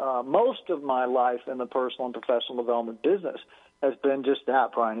 most of my life in the personal and professional development business has been just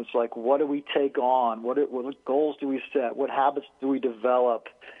that, Brian. It's like, what do we take on? What goals do we set? What habits do we develop?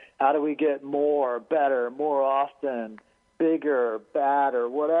 How do we get more, better, more often, bigger, badder,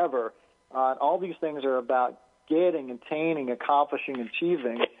 whatever? All these things are about getting, attaining, accomplishing,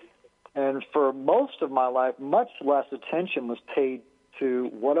 achieving. And for most of my life, much less attention was paid to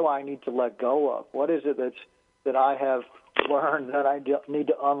what do I need to let go of? What is it that I have learned that I need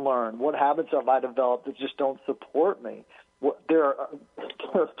to unlearn? What habits have I developed that just don't support me?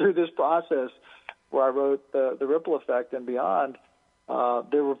 Through this process where I wrote the Ripple Effect and beyond,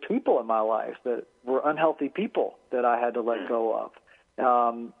 there were people in my life that were unhealthy people that I had to let go of.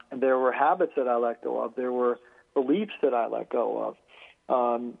 And there were habits that I let go of. There were beliefs that I let go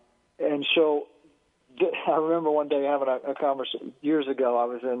of. And so I remember one day having a conversation years ago. I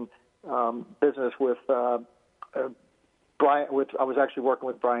was in business with Brian. I was actually working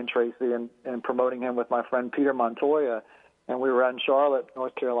with Brian Tracy and promoting him with my friend Peter Montoya, and we were out in Charlotte,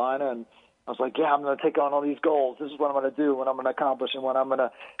 North Carolina, and I was like, yeah, I'm going to take on all these goals. This is what I'm going to do, what I'm going to accomplish, and what I'm going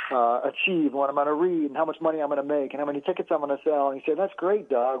to achieve, what I'm going to read, and how much money I'm going to make, and how many tickets I'm going to sell. And he said, that's great,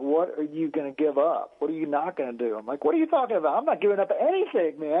 Doug. What are you going to give up? What are you not going to do? I'm like, what are you talking about? I'm not giving up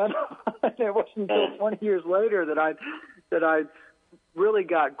anything, man. And it wasn't until 20 years later that I that I really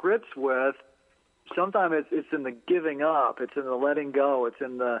got grips with, sometimes it's in the giving up, it's in the letting go, it's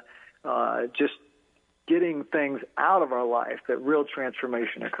in the just getting things out of our life that real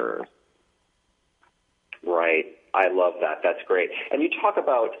transformation occurs. Right. I love that. That's great. And you talk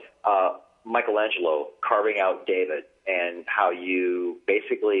about Michelangelo carving out David and how you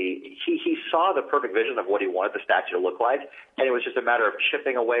basically, he saw the perfect vision of what he wanted the statue to look like, and it was just a matter of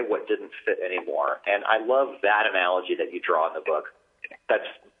chipping away what didn't fit anymore. And I love that analogy that you draw in the book. That's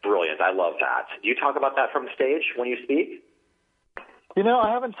brilliant. I love that. Do you talk about that from the stage when you speak? You know,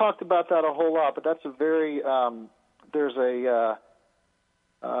 I haven't talked about that a whole lot, but that's a very, there's a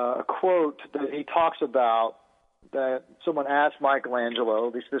quote that he talks about that someone asked Michelangelo,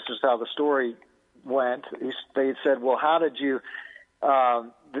 at least this is how the story went. They said, well, how did you,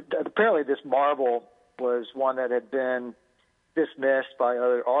 apparently this marble was one that had been dismissed by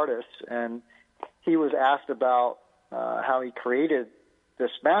other artists, and he was asked about how he created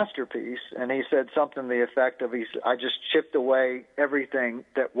this masterpiece, and he said something to the effect of, I just chipped away everything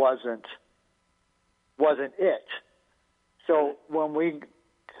that wasn't it. So when we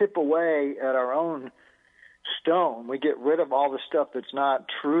chip away at our own stone, we get rid of all the stuff that's not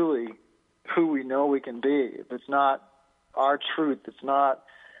truly who we know we can be. If it's not our truth, it's not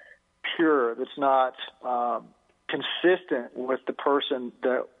pure, it's not consistent with the person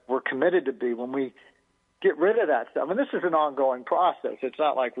that we're committed to be, when we get rid of that stuff. I mean, this is an ongoing process. It's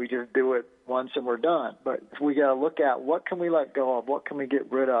not like we just do it once and we're done. But we got to look at what can we let go of, what can we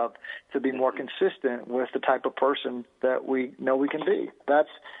get rid of to be more consistent with the type of person that we know we can be. That's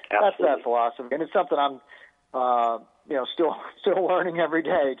that philosophy, and it's something I'm still learning every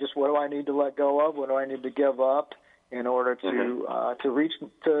day. Just what do I need to let go of? What do I need to give up in order to reach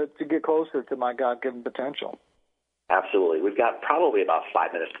to get closer to my God-given potential? Absolutely. We've got probably about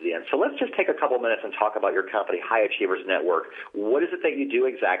 5 minutes to the end. So let's just take a couple minutes and talk about your company, High Achievers Network. What is it that you do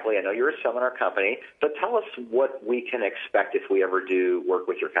exactly? I know you're a seminar company, but tell us what we can expect if we ever do work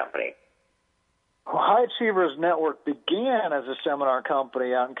with your company. Well, High Achievers Network began as a seminar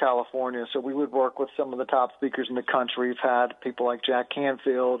company out in California, so we would work with some of the top speakers in the country. We've had people like Jack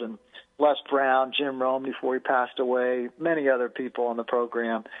Canfield and Les Brown, Jim Rome before he passed away, many other people on the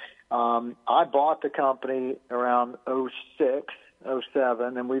program. I bought the company around 2006,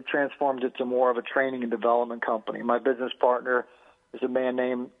 2007, and we've transformed it to more of a training and development company. My business partner is a man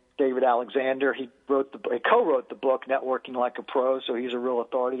named David Alexander. He co-wrote the book, Networking Like a Pro, so he's a real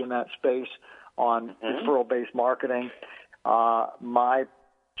authority in that space on referral-based marketing. My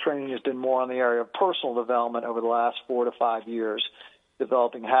training has been more on the area of personal development over the last 4 to 5 years,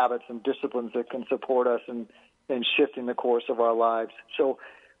 developing habits and disciplines that can support us in shifting the course of our lives. So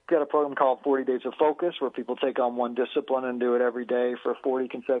we've got a program called 40 Days of Focus, where people take on one discipline and do it every day for 40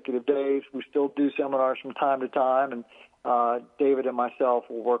 consecutive days. We still do seminars from time to time, and David and myself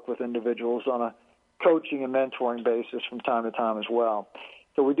will work with individuals on a coaching and mentoring basis from time to time as well.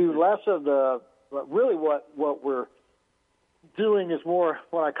 So we do less of really what we're doing is more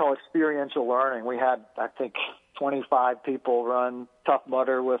what I call experiential learning. We had, I think, 25 people run Tough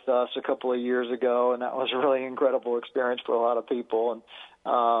Mudder with us a couple of years ago, and that was a really incredible experience for a lot of people. And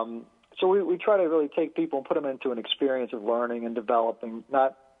so we try to really take people and put them into an experience of learning and developing,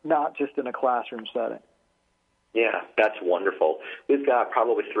 not just in a classroom setting. Yeah, that's wonderful. We've got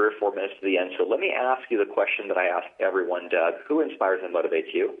probably 3 or 4 minutes to the end, so let me ask you the question that I ask everyone, Doug. Who inspires and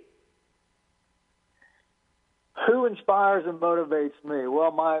motivates you? Who inspires and motivates me?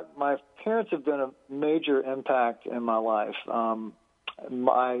 Well, my parents have been a major impact in my life.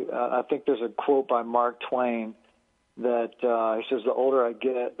 I think there's a quote by Mark Twain that he says, "The older I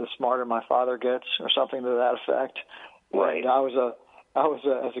get, the smarter my father gets," or something to that effect. Right. And I was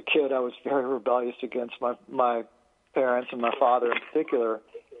as a kid, I was very rebellious against my parents and my father in particular.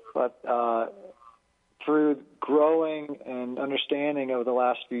 But through growing and understanding over the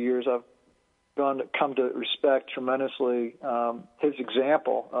last few years, I've come to respect tremendously his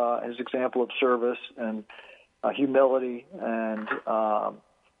example of service and humility, and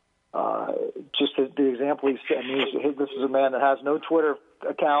just the example he set. This is a man that has no Twitter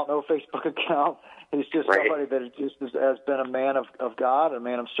account, no Facebook account. He's just somebody that has been a man of God, a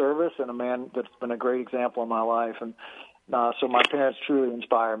man of service, and a man that's been a great example in my life. And so my parents truly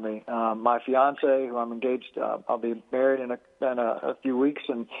inspire me. My fiance, who I'm engaged, I'll be married in a few weeks,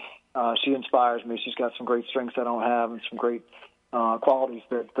 and she inspires me. She's got some great strengths I don't have, and some great qualities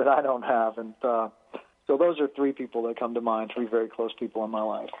that I don't have. And so those are 3 people that come to mind, 3 very close people in my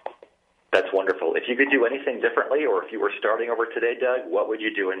life. That's wonderful. If you could do anything differently, or if you were starting over today, Doug, what would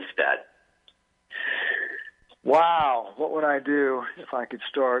you do instead? Wow, what would I do if I could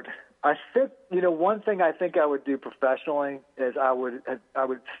start I think, one thing I think I would do professionally is I would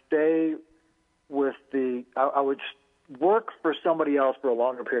stay with I would work for somebody else for a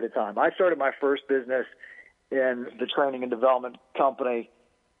longer period of time. I started my first business in the training and development company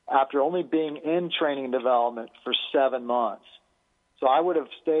after only being in training and development for 7 months. So I would have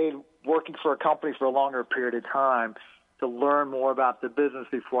stayed working for a company for a longer period of time to learn more about the business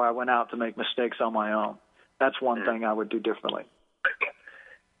before I went out to make mistakes on my own. That's one thing I would do differently.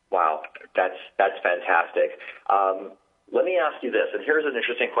 Wow, that's fantastic. Let me ask you this, and here's an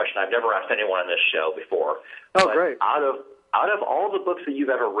interesting question I've never asked anyone on this show before. Oh, great. Out of all the books that you've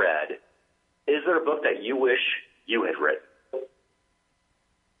ever read, is there a book that you wish you had written?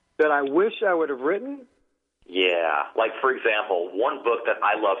 That I wish I would have written? Yeah. Like, for example, one book that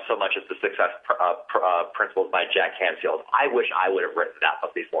I love so much is The Success Principles by Jack Canfield. I wish I would have written that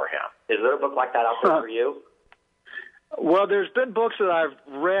book before him. Is there a book like that out there for you? Well, there's been books that I've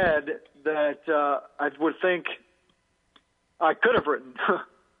read that I would think I could have written.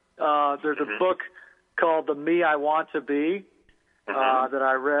 There's a book called The Me I Want to Be that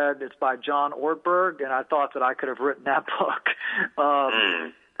I read. It's by John Ortberg, and I thought that I could have written that book.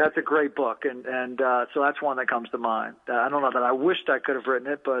 That's a great book, and so that's one that comes to mind. I don't know that I wished I could have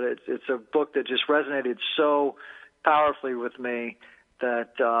written it, but it's a book that just resonated so powerfully with me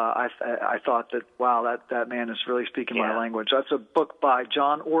that I thought that, wow, that man is really speaking my language. That's a book by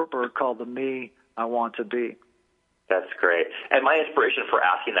John Ortberg called The Me I Want to Be. That's great. And my inspiration for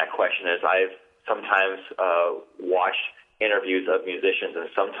asking that question is I've sometimes watched interviews of musicians, and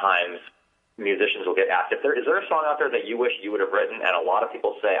sometimes musicians will get asked, is there a song out there that you wish you would have written? And a lot of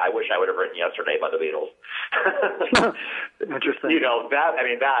people say, I wish I would have written Yesterday by the Beatles. Interesting.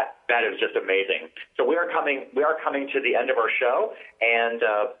 That is just amazing. So we are coming to the end of our show, and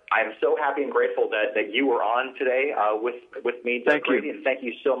I'm so happy and grateful that you were on today with me. Thank you. And thank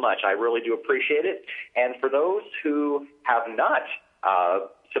you so much. I really do appreciate it. And for those who have not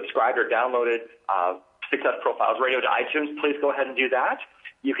subscribed or downloaded Success Profiles Radio to iTunes, please go ahead and do that.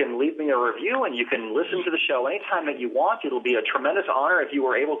 You can leave me a review, and you can listen to the show anytime that you want. It'll be a tremendous honor if you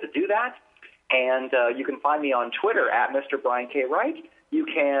were able to do that. And you can find me on Twitter at Mr. Brian K. Wright. You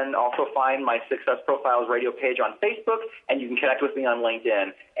can also find my Success Profiles Radio page on Facebook, and you can connect with me on LinkedIn.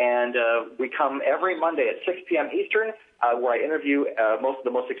 And we come every Monday at 6 p.m. Eastern, where I interview most of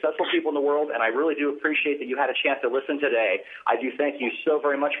the most successful people in the world, and I really do appreciate that you had a chance to listen today. I do thank you so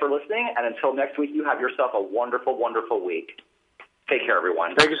very much for listening, and until next week, you have yourself a wonderful, wonderful week. Take care,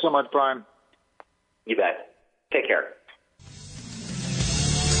 everyone. Thank you so much, Brian. You bet. Take care.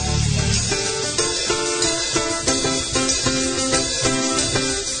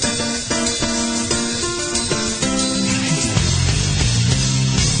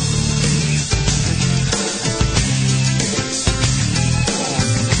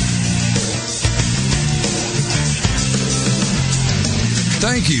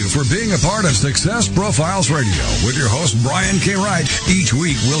 Thank you for being a part of Success Profiles Radio with your host, Brian K. Wright. Each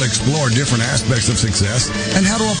week, we'll explore different aspects of success and how to